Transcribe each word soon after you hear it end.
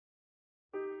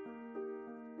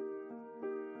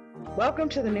Welcome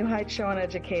to the New Heights Show on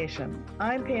Education.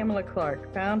 I'm Pamela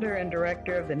Clark, founder and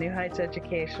director of the New Heights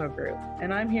Educational Group,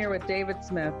 and I'm here with David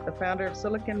Smith, the founder of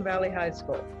Silicon Valley High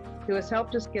School, who has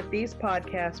helped us get these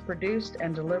podcasts produced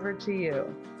and delivered to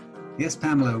you. Yes,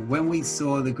 Pamela, when we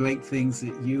saw the great things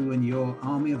that you and your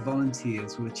army of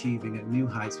volunteers were achieving at New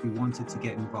Heights, we wanted to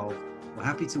get involved. We're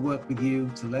happy to work with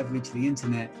you to leverage the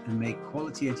internet and make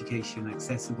quality education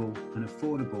accessible and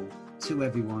affordable to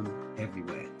everyone,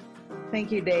 everywhere. Thank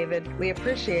you, David. We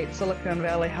appreciate Silicon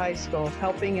Valley High School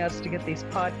helping us to get these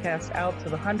podcasts out to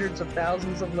the hundreds of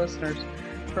thousands of listeners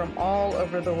from all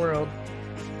over the world.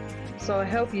 So I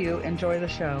hope you enjoy the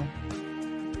show.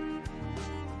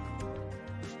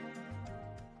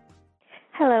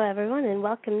 Hello, everyone, and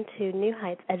welcome to New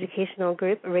Heights Educational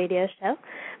Group radio show.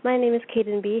 My name is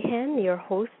Kaden, Behan, your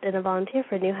host and a volunteer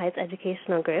for New Heights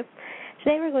Educational Group.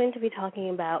 Today we're going to be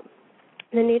talking about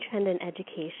the new trend in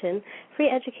education, free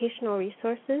educational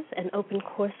resources, and open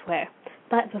courseware.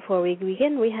 But before we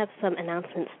begin, we have some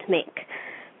announcements to make.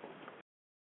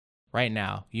 Right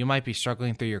now, you might be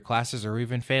struggling through your classes or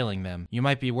even failing them. You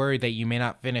might be worried that you may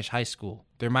not finish high school.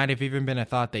 There might have even been a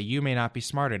thought that you may not be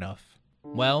smart enough.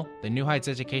 Well, the New Heights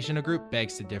Educational Group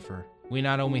begs to differ. We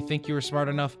not only think you are smart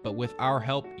enough, but with our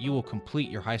help, you will complete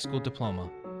your high school diploma.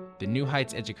 The New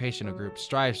Heights Educational Group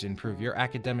strives to improve your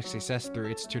academic success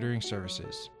through its tutoring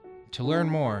services. To learn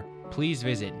more, please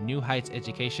visit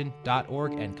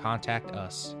newheightseducation.org and contact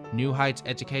us. New Heights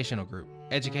Educational Group,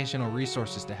 educational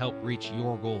resources to help reach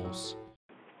your goals.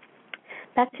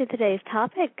 Back to today's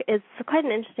topic. It's quite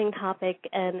an interesting topic,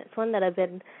 and it's one that I've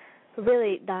been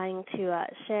really dying to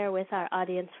share with our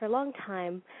audience for a long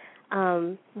time.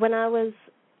 When I was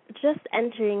just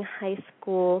entering high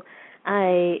school,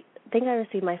 I think I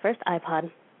received my first iPod,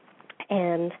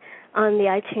 and on the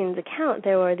iTunes account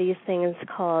there were these things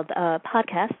called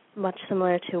podcasts, much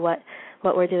similar to what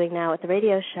we're doing now with the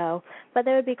radio show, but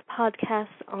there would be podcasts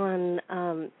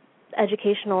on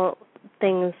educational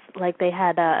things, like they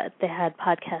had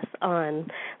podcasts on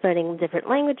learning different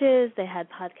languages, they had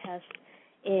podcasts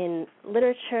in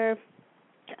literature,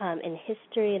 in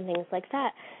history, and things like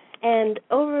that. And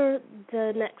over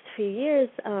the next few years,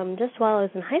 just while I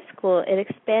was in high school, it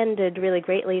expanded really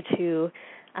greatly to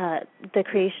the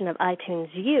creation of iTunes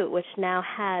U, which now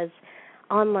has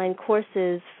online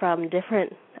courses from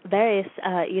various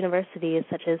universities,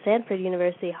 such as Stanford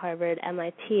University, Harvard,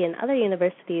 MIT, and other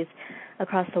universities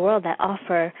across the world that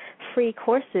offer free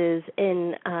courses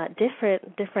in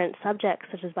different subjects,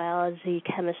 such as biology,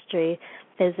 chemistry,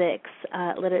 physics,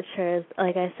 literature,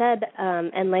 like I said,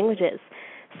 and languages.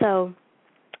 So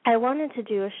I wanted to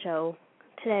do a show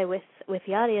today with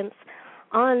the audience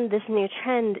on this new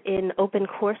trend in open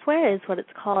courseware, is what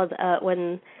it's called,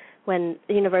 when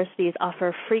universities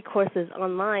offer free courses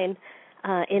online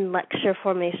in lecture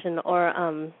formation or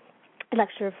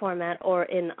lecture format or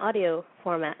in audio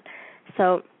format.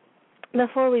 So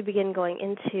before we begin going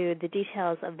into the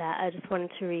details of that, I just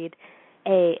wanted to read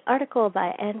an article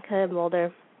by Anka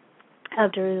Mulder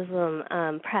of Jerusalem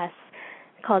Press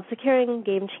called Securing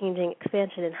Game-Changing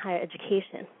Expansion in Higher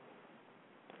Education.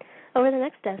 Over the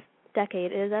next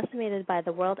decade, it is estimated by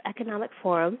the World Economic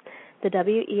Forum, the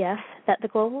WEF, that the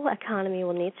global economy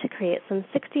will need to create some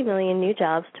 60 million new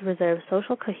jobs to preserve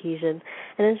social cohesion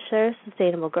and ensure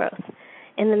sustainable growth.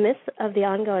 In the midst of the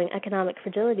ongoing economic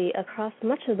fragility across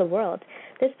much of the world,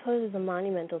 this poses a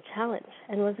monumental challenge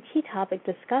and was a key topic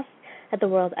discussed at the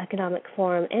World Economic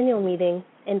Forum annual meeting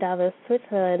in Davos,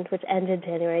 Switzerland, which ended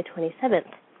January 27th.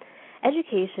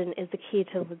 Education is the key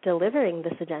to delivering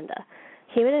this agenda.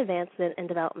 Human advancement and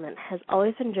development has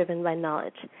always been driven by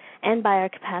knowledge and by our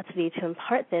capacity to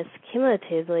impart this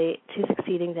cumulatively to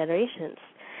succeeding generations.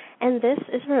 And this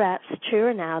is perhaps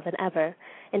truer now than ever.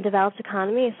 In developed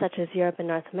economies such as Europe and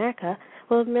North America,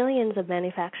 where millions of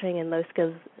manufacturing and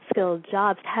low-skilled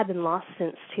jobs have been lost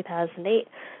since 2008,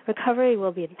 recovery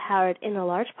will be empowered in a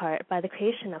large part by the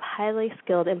creation of highly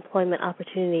skilled employment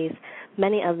opportunities,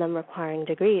 many of them requiring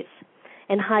degrees.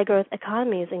 In high-growth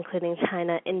economies, including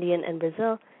China, India, and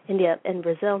Brazil,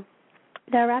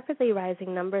 there are rapidly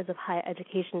rising numbers of higher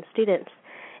education students.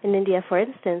 In India, for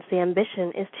instance, the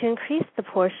ambition is to increase the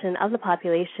portion of the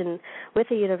population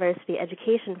with a university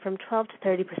education from 12 to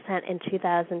 30% in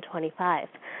 2025,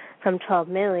 from 12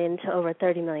 million to over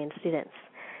 30 million students.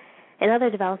 In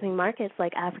other developing markets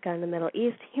like Africa and the Middle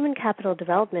East, human capital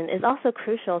development is also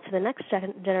crucial to the next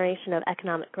generation of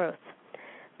economic growth.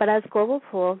 But as global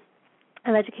pool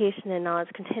of education and knowledge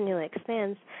continually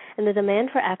expands and the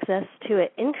demand for access to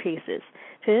it increases,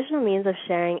 traditional means of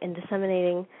sharing and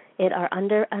disseminating it are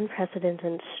under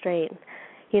unprecedented strain.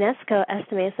 UNESCO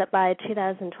estimates that by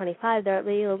 2025 there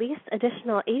will be at least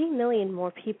additional 80 million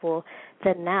more people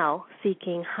than now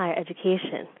seeking higher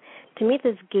education. To meet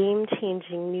this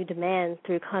game-changing new demand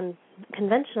through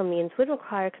conventional means would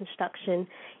require construction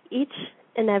each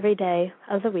and every day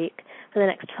of the week for the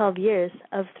next 12 years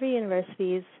of 3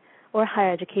 universities or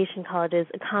higher education colleges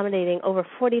accommodating over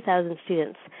 40,000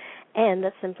 students. And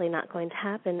that's simply not going to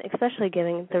happen, especially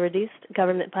given the reduced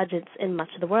government budgets in much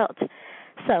of the world.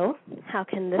 So, how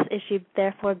can this issue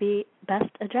therefore be best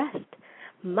addressed?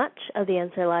 Much of the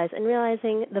answer lies in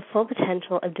realizing the full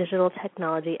potential of digital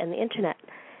technology and the Internet.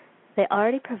 They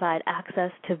already provide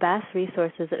access to vast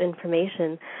resources of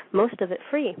information, most of it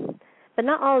free. But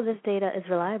not all of this data is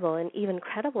reliable, and even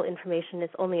credible information is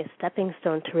only a stepping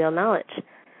stone to real knowledge.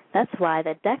 That's why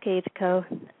a decade ago,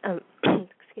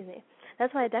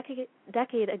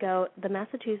 the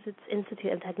Massachusetts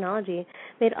Institute of Technology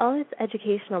made all its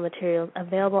educational materials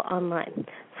available online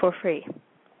for free.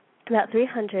 About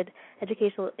 300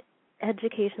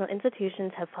 educational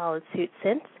institutions have followed suit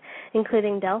since,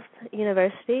 including Delft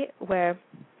University, where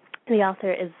the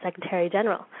author is Secretary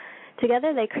General.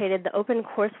 Together, they created the Open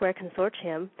Course-ware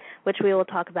Consortium, which we will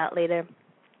talk about later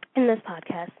in this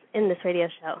podcast, in this radio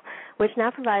show, which now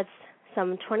provides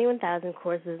some 21,000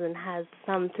 courses and has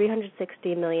some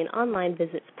 360 million online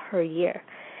visits per year.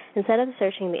 Instead of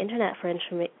searching the Internet for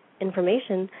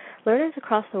information, learners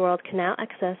across the world can now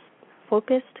access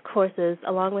focused courses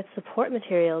along with support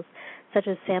materials such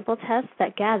as sample tests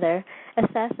that gather,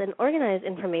 assess, and organize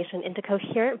information into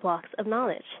coherent blocks of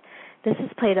knowledge. This has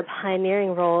played a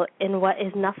pioneering role in what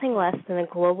is nothing less than a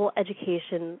global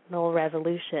educational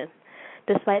revolution.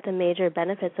 Despite the major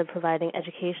benefits of providing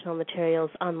educational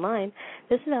materials online,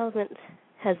 this development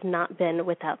has not been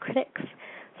without critics.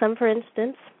 Some, for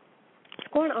instance,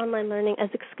 scorn online learning as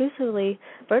exclusively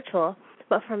virtual,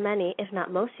 but for many, if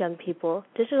not most young people,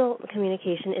 digital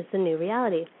communication is the new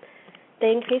reality.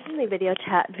 They increasingly video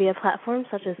chat via platforms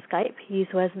such as Skype, use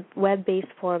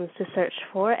web-based forums to search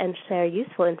for and share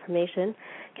useful information,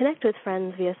 connect with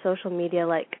friends via social media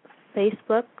like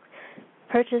Facebook,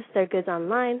 purchase their goods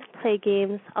online, play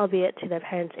games, albeit to their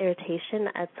parents' irritation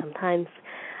at some times.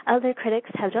 Other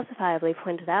critics have justifiably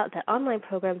pointed out that online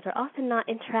programs are often not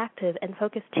interactive and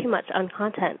focus too much on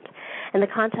content, and the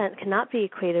content cannot be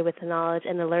equated with the knowledge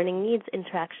and the learning needs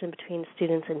interaction between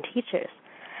students and teachers.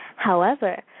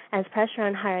 However, as pressure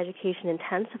on higher education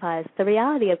intensifies, the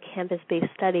reality of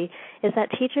campus-based study is that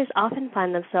teachers often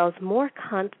find themselves mere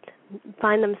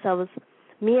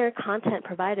content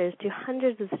providers to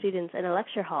hundreds of students in a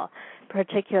lecture hall,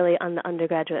 particularly on the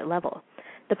undergraduate level.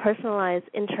 The personalized,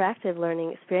 interactive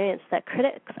learning experience that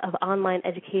critics of online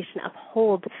education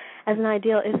uphold as an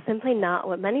ideal is simply not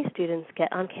what many students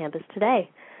get on campus today.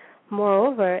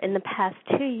 Moreover, in the past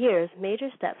 2 years,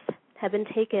 major steps have been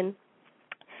taken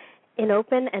in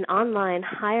open and online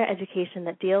higher education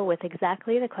that deal with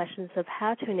exactly the questions of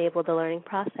how to enable the learning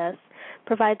process,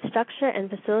 provide structure, and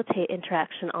facilitate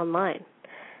interaction online.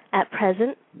 At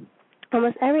present,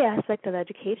 almost every aspect of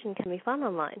education can be found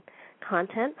online: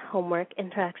 content, homework,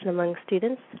 interaction among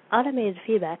students, automated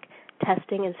feedback,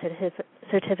 testing, and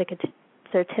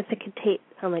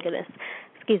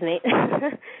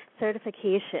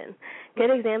certification.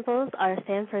 Good examples are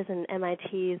Stanford's and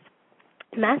MIT's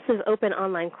massive open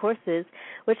online courses,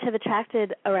 which have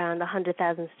attracted around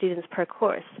 100,000 students per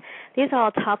course. These are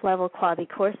all top-level quality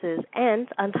courses, and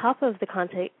on top of the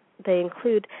content, they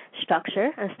include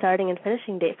structure, a starting and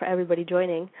finishing date for everybody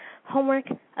joining, homework,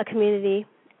 a community,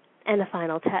 and a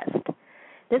final test.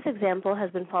 This example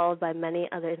has been followed by many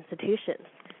other institutions.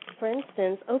 For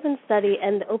instance, Open Study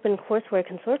and the Open Course-ware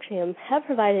Consortium have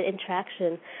provided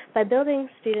interaction by building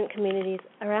student communities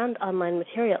around online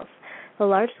materials, the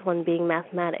largest one being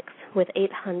mathematics, with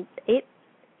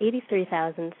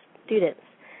 83,000 students.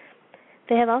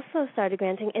 They have also started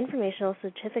granting informational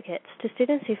certificates to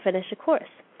students who finish a course.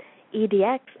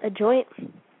 EDX, a joint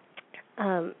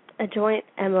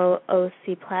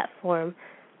MOOC platform,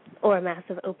 or a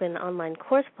massive open online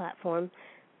course platform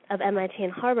of MIT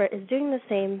and Harvard, is doing the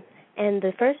same, and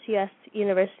the first U.S.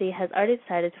 university has already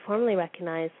decided to formally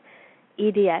recognize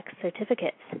EDX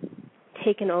certificates.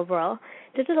 Taken overall,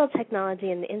 digital technology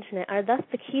and the Internet are thus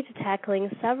the key to tackling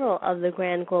several of the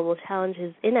grand global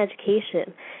challenges in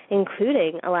education,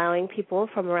 including allowing people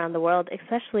from around the world,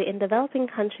 especially in developing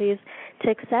countries, to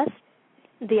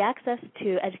access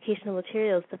to educational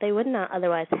materials that they would not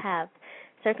otherwise have,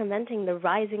 circumventing the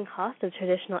rising cost of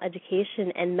traditional education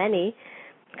in many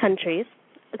countries,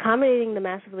 accommodating the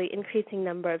massively increasing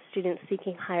number of students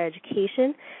seeking higher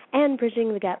education, and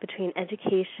bridging the gap between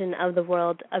education of the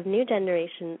world of new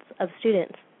generations of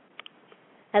students.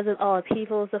 As with all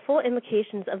upheavals, the full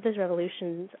implications of these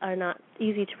revolutions are not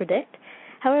easy to predict.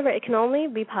 However, it can only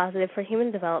be positive for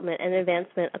human development and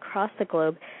advancement across the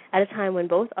globe at a time when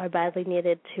both are badly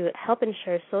needed to help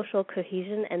ensure social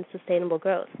cohesion and sustainable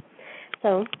growth.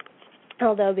 So,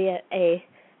 although be it a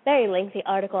very lengthy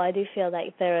article, I do feel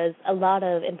like there is a lot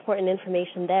of important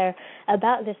information there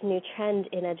about this new trend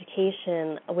in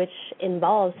education, which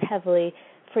involves heavily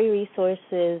free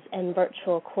resources and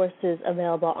virtual courses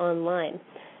available online.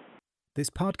 This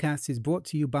podcast is brought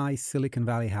to you by Silicon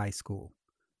Valley High School,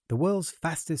 the world's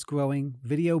fastest growing,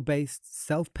 video-based,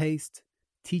 self-paced,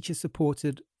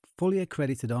 teacher-supported, fully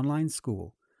accredited online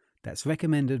school that's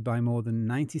recommended by more than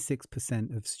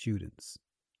 96% of students.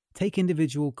 Take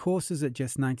individual courses at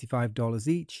just $95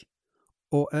 each,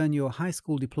 or earn your high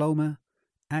school diploma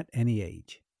at any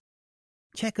age.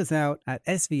 Check us out at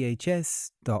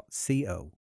svhs.co.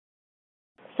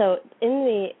 So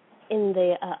in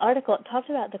the article, it talks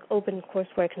about the Open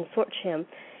Course-ware Consortium,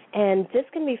 and this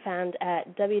can be found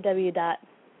at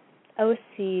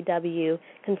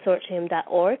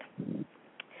www.ocwconsortium.org.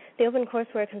 The Open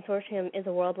Course-ware Consortium is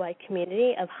a worldwide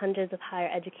community of hundreds of higher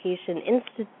education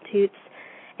institutes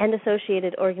and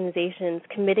associated organizations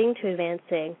committing to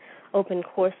advancing open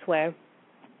courseware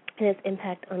and its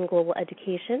impact on global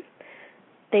education.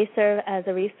 They serve as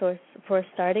a resource for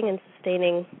starting and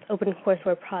sustaining open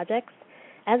courseware projects,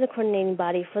 as a coordinating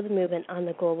body for the movement on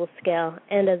the global scale,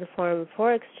 and as a forum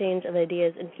for exchange of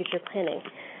ideas and future planning.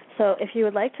 So if you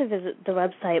would like to visit the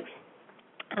website,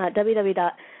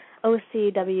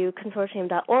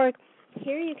 www.ocwconsortium.org,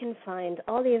 here you can find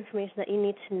all the information that you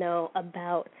need to know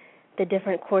about the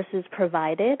different courses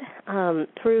provided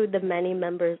through the many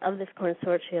members of this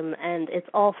consortium, and it's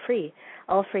all free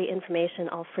information,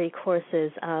 all free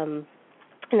courses, and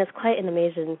it's quite an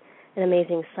amazing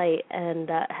site, and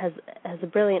has a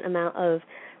brilliant amount of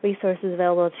resources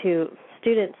available to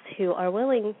students who are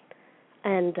willing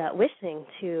and wishing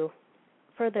to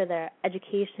further their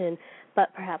education,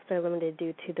 but perhaps they're limited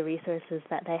due to the resources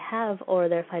that they have or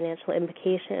their financial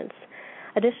implications.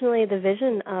 Additionally, the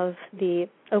vision of the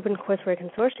Open Courseware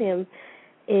Consortium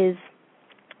is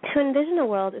to envision a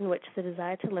world in which the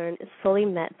desire to learn is fully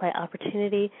met by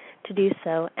opportunity to do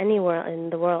so anywhere in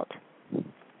the world,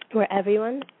 where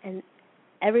everyone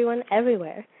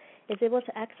everywhere is able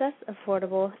to access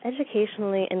affordable,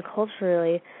 educationally and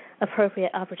culturally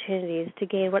appropriate opportunities to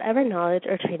gain whatever knowledge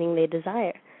or training they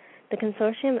desire. The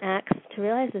consortium acts to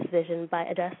realize this vision by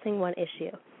addressing one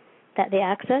issue, that the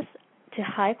access to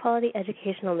high-quality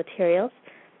educational materials,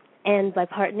 and by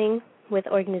partnering with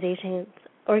organizations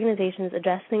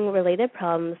addressing related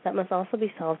problems that must also be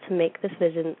solved to make this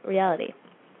vision reality.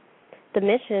 The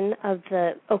mission of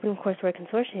the Open Courseware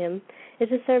Consortium is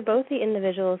to serve both the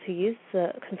individuals who use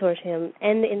the consortium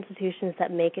and the institutions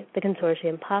that make the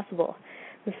consortium possible.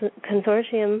 The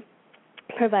consortium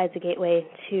provides a gateway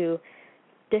to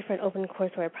different open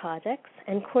courseware projects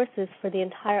and courses for the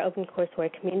entire open courseware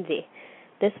community.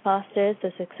 This fosters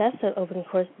the success of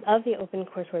the open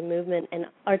courseware movement and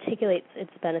articulates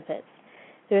its benefits.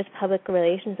 Through its public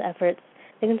relations efforts,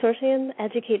 the consortium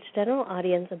educates general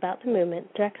audience about the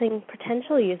movement, directing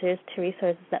potential users to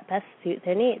resources that best suit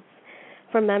their needs.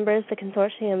 For members, the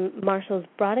consortium marshals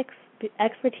broad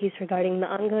expertise regarding the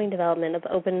ongoing development of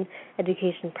open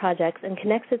education projects and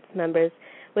connects its members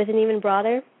with an even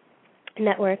broader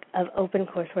network of open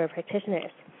courseware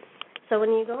practitioners. So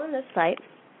when you go on this site,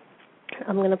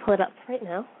 I'm going to pull it up right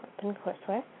now,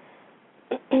 OpenCourseWare.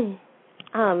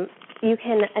 You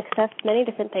can access many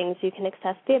different things. You can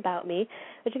access the About Me,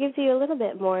 which gives you a little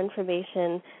bit more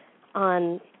information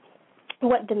on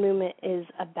what the movement is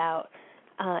about,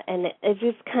 and it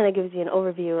just kind of gives you an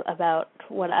overview about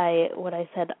what I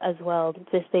said as well.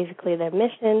 Just basically their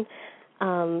mission,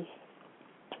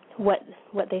 what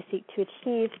they seek to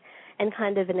achieve, and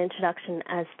kind of an introduction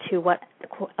as to what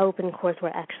Open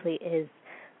Courseware actually is.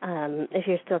 If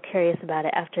you're still curious about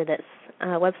it after this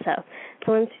website.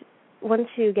 So once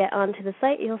you get onto the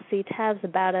site, you'll see tabs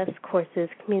About Us, Courses,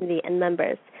 Community, and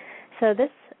Members. So this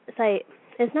site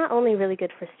is not only really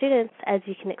good for students, as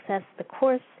you can access the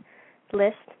course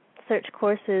list, search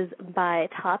courses by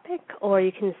topic, or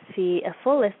you can see a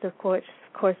full list of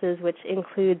courses, which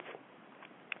includes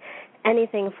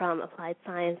anything from applied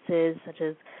sciences, such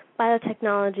as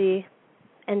biotechnology,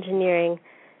 engineering,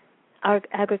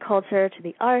 agriculture, to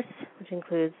the arts, which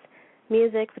includes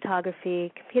music,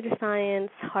 photography, computer science,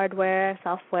 hardware,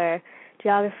 software,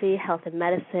 geography, health and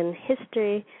medicine,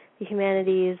 history, the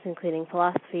humanities, including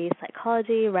philosophy,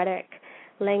 psychology, rhetoric,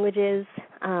 languages.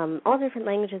 All different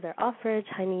languages are offered: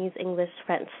 Chinese, English,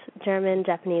 French, German,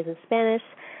 Japanese, and Spanish.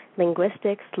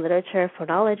 linguistics, literature,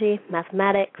 phonology,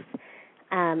 mathematics,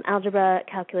 algebra,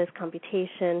 calculus,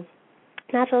 computation,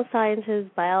 natural sciences,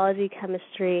 biology,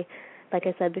 chemistry, like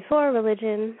I said before,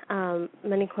 religion.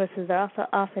 Many courses are also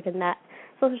offered in that.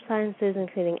 Social sciences,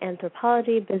 including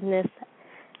anthropology, business,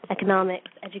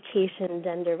 economics, education,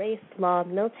 gender, race, law,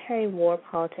 military, war,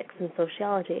 politics, and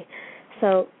sociology.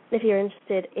 So if you're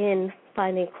interested in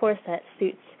finding a course that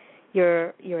suits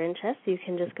your interests, you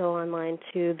can just go online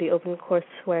to the Open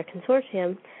Course-ware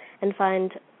Consortium and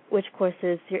find which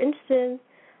courses you're interested in.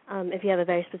 If you have a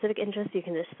very specific interest, you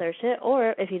can just search it,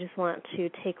 or if you just want to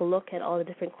take a look at all the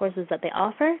different courses that they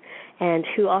offer and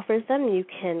who offers them, you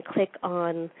can click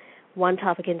on one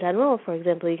topic in general. For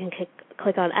example, you can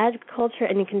click on agriculture,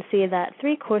 and you can see that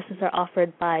 3 courses are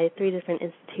offered by 3 different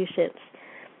institutions.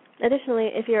 Additionally,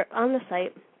 if you're on the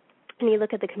site and you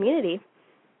look at the community,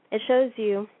 it shows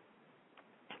you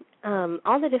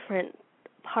all the different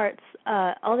parts,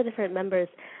 all the different members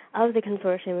of the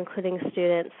consortium, including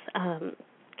students,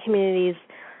 communities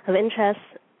of interest,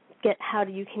 how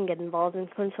you can get involved in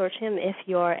the consortium if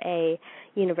you're a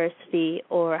university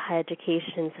or higher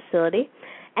education facility.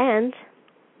 And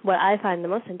what I find the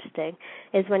most interesting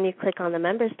is when you click on the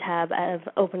Members tab of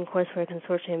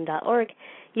opencoursewareconsortium.org,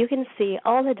 you can see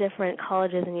all the different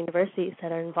colleges and universities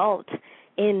that are involved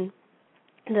in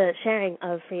the sharing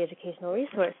of free educational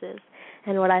resources.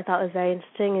 And what I thought was very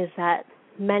interesting is that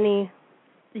many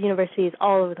universities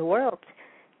all over the world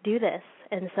do this.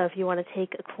 And so if you want to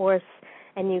take a course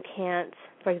and you can't,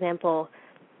 for example,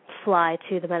 fly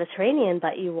to the Mediterranean,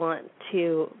 but you want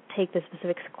to take the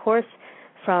specific course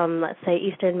from, let's say,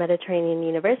 Eastern Mediterranean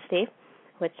University,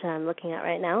 which I'm looking at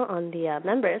right now on the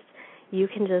members, you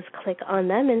can just click on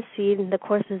them and see the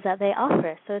courses that they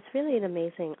offer. So it's really an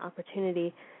amazing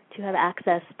opportunity to have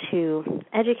access to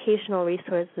educational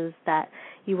resources that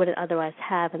you wouldn't otherwise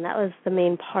have. And that was the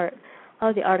main part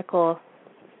of the article,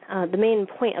 the main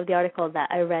point of the article that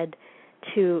I read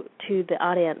to the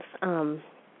audience,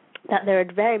 that they're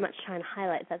very much trying to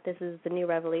highlight that this is the new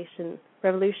revolution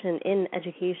in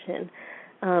education.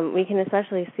 We can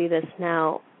especially see this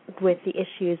now with the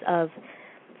issues of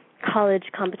college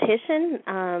competition.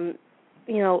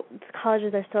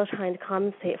 Colleges are still trying to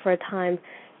compensate for a time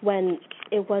when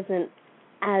it wasn't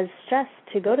as stressed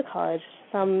to go to college.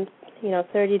 Some,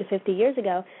 30 to 50 years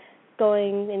ago,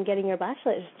 going and getting your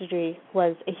bachelor's degree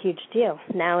was a huge deal.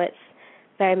 Now it's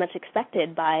very much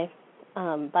expected by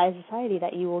society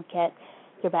that you will get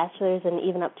your bachelor's and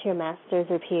even up to your master's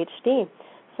or PhD.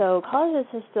 So colleges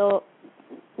are still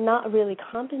not really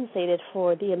compensated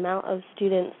for the amount of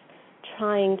students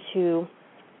trying to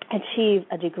achieve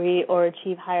a degree or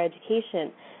achieve higher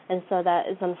education. And so that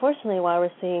is unfortunately why we're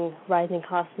seeing rising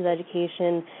costs of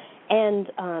education and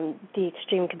the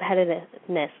extreme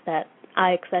competitiveness that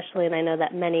I especially, and I know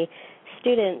that many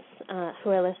students who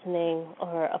are listening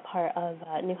or a part of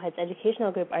New Heights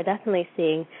Educational Group are definitely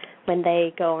seeing when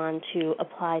they go on to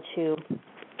apply to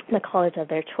the college of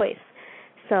their choice.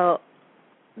 So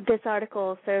this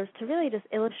article serves to really just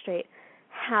illustrate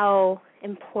how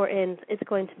important it's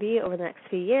going to be over the next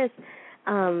few years,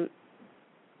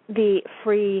 the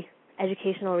free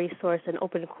educational resource and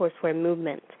open courseware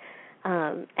movement.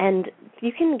 And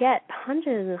you can get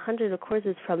hundreds and hundreds of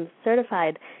courses from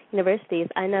certified universities.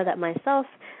 I know that myself,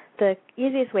 the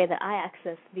easiest way that I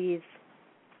access these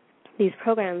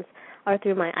programs are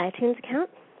through my iTunes account.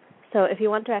 So if you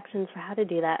want directions for how to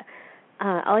do that,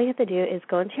 all you have to do is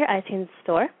go into your iTunes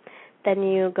store. Then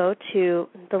you go to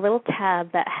the little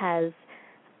tab that has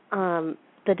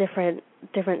the different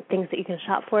things that you can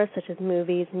shop for, such as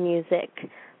movies, music,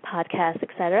 podcasts,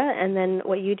 etc. And then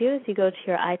what you do is you go to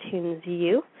your iTunes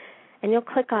U, and you'll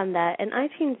click on that. And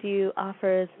iTunes U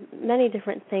offers many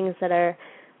different things that are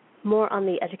more on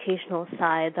the educational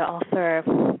side. They offer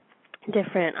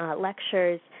different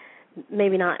lectures,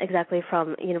 maybe not exactly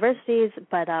from universities,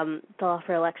 but they'll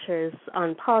offer lectures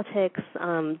on politics.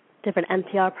 Different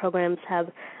NPR programs have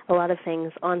a lot of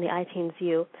things on the iTunes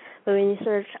U. But when you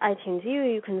search iTunes U,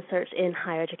 you can search in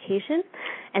higher education,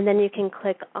 and then you can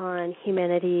click on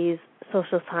humanities,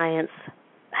 social science,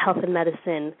 health and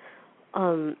medicine,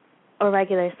 or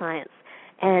regular science.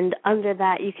 And under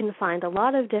that, you can find a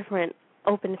lot of different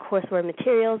open courseware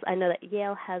materials. I know that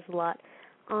Yale has a lot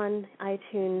on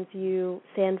iTunes U,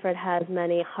 Stanford has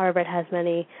many, Harvard has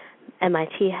many,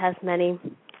 MIT has many,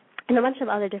 and a bunch of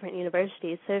other different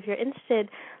universities. So if you're interested,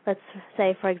 let's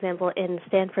say, for example, in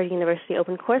Stanford University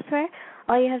OpenCourseWare,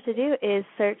 all you have to do is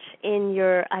search in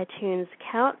your iTunes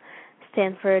account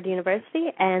Stanford University,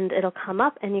 and it'll come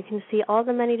up, and you can see all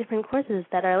the many different courses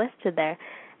that are listed there.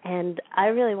 And I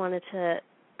really wanted to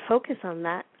focus on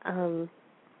that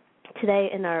today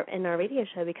in our radio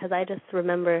show, because I just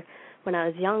remember when I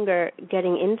was younger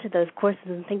getting into those courses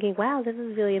and thinking, wow, this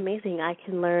is really amazing. I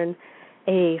can learn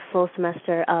a full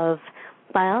semester of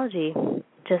biology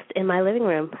just in my living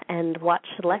room and watch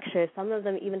lectures. Some of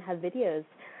them even have videos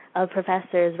of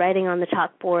professors writing on the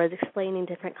chalkboards, explaining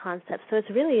different concepts. So it's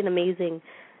really an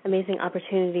amazing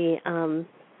opportunity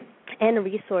and a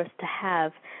resource to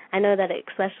have. I know that it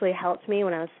especially helped me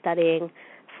when I was studying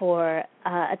for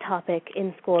a topic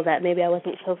in school that maybe I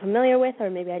wasn't so familiar with, or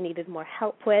maybe I needed more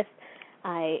help with.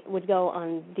 I would go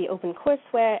on the open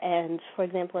courseware, and, for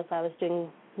example, if I was doing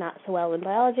not so well in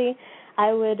biology,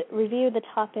 I would review the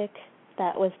topic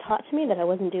that was taught to me that I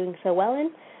wasn't doing so well in,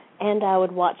 and I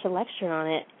would watch a lecture on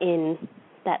it in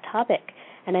that topic.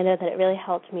 And I know that it really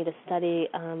helped me to study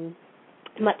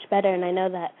much better, and I know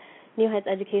that New Heights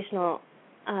Educational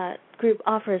Group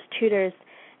offers tutors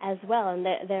as well, and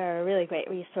they're a really great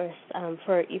resource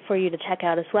for you to check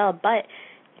out as well. But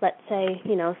let's say,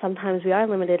 sometimes we are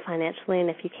limited financially, and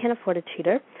if you can't afford a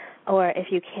tutor, or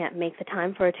if you can't make the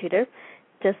time for a tutor,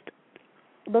 just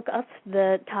look up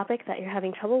the topic that you're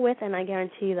having trouble with, and I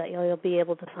guarantee you that you'll be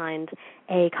able to find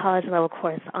a college-level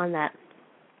course on that.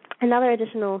 Another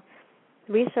additional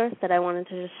resource that I wanted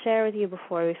to just share with you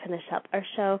before we finish up our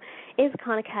show is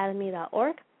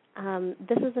khanacademy.org.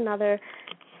 This is another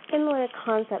similar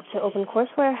concept to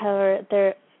OpenCourseWare. However,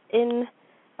 they're in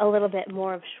a little bit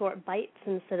more of short bites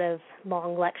instead of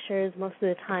long lectures. Most of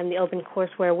the time, the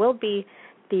OpenCourseWare will be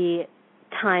the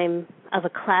time of a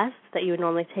class that you would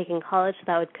normally take in college.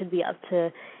 That could be up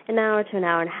to an hour to an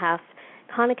hour and a half.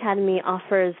 Khan Academy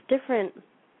offers different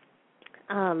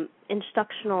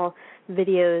instructional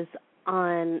videos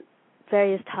on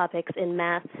various topics in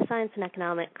math, science and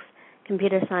economics,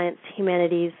 computer science,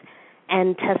 humanities,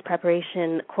 and test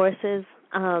preparation courses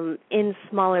in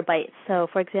smaller bites. So,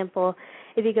 for example,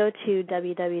 if you go to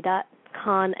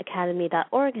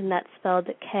www.khanacademy.org, and that's spelled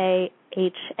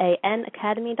KHAN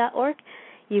academy.org,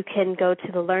 you can go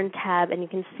to the Learn tab, and you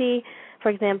can see, for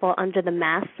example, under the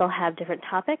math, they'll have different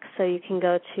topics. So you can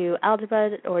go to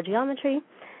algebra or geometry,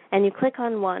 and you click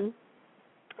on one,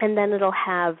 and then it'll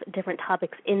have different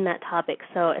topics in that topic.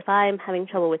 So if I'm having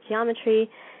trouble with geometry,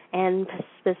 and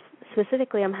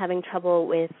specifically I'm having trouble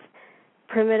with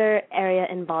perimeter, area,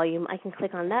 and volume, I can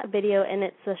click on that video, and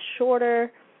it's a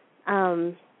shorter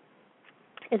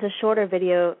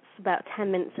video. It's about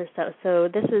 10 minutes or so. So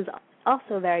this is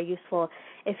also very useful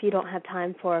if you don't have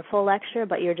time for a full lecture,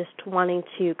 but you're just wanting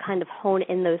to kind of hone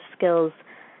in those skills,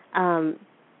 kind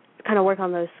of work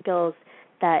on those skills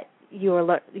that you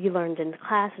learned in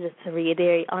class, just to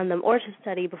reiterate on them, or to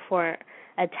study before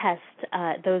a test.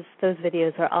 Those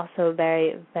videos are also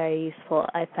very, very useful,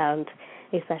 I found,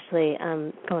 especially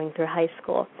going through high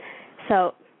school.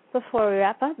 So before we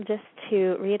wrap up, just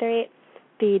to reiterate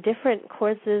the different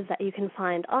courses that you can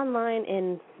find online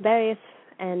in various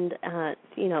and,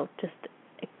 just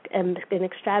an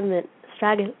extravagant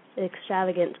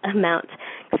amount.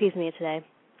 Excuse me today.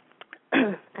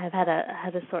 I've had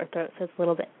a sore throat, so it's a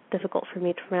little bit difficult for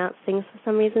me to pronounce things for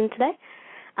some reason today.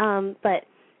 But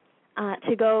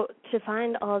to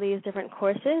find all these different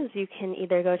courses, you can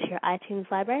either go to your iTunes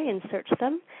library and search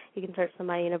them. You can search them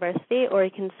by university, or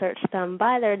you can search them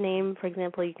by their name. For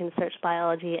example, you can search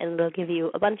biology, and it'll give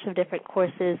you a bunch of different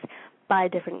courses by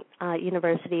different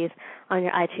universities on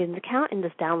your iTunes account, and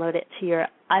just download it to your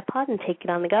iPod and take it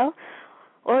on the go.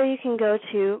 Or you can go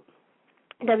to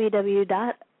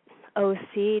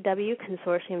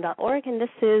www.ocwconsortium.org, and this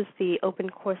is the Open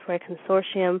Courseware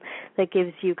Consortium that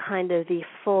gives you kind of the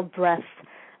full breadth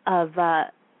of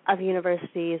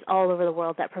universities all over the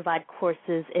world that provide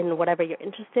courses in whatever you're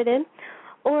interested in,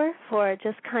 or for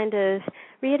just kind of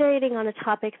reiterating on a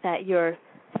topic that you're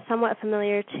somewhat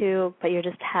familiar to, but you're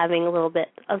just having a little bit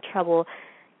of trouble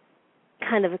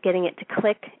kind of getting it to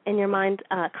click in your mind.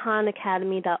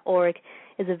 khanacademy.org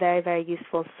is a very, very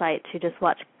useful site to just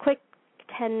watch quick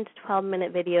 10 to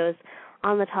 12-minute videos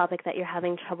on the topic that you're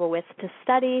having trouble with to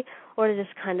study, or to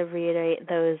just kind of reiterate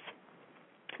those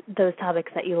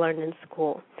topics that you learned in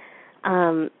school.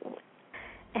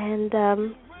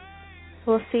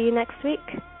 We'll see you next week.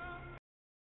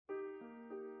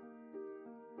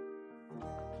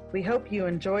 We hope you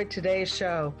enjoyed today's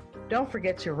show. Don't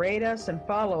forget to rate us and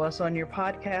follow us on your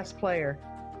podcast player.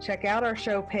 Check out our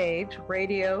show page,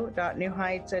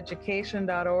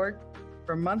 radio.newheightseducation.org,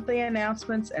 for monthly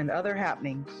announcements and other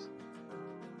happenings.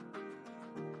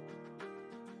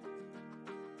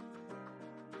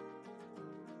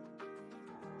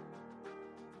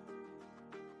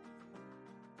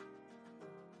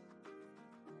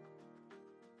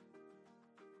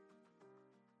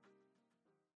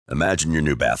 Imagine your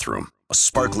new bathroom, A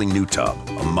sparkling new tub,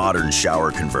 a modern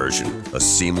shower conversion, a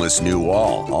seamless new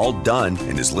wall, all done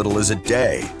in as little as a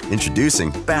day.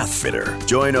 Introducing Bath Fitter.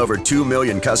 Join over 2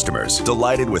 million customers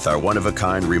delighted with our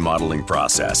one-of-a-kind remodeling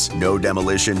process. No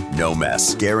demolition, no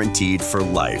mess. Guaranteed for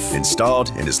life.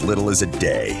 Installed in as little as a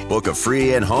day. Book a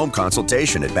free in-home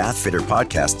consultation at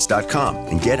bathfitterpodcasts.com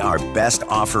and get our best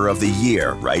offer of the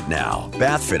year right now.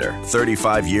 Bath Fitter,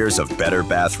 35 years of better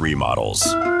bath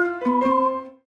remodels.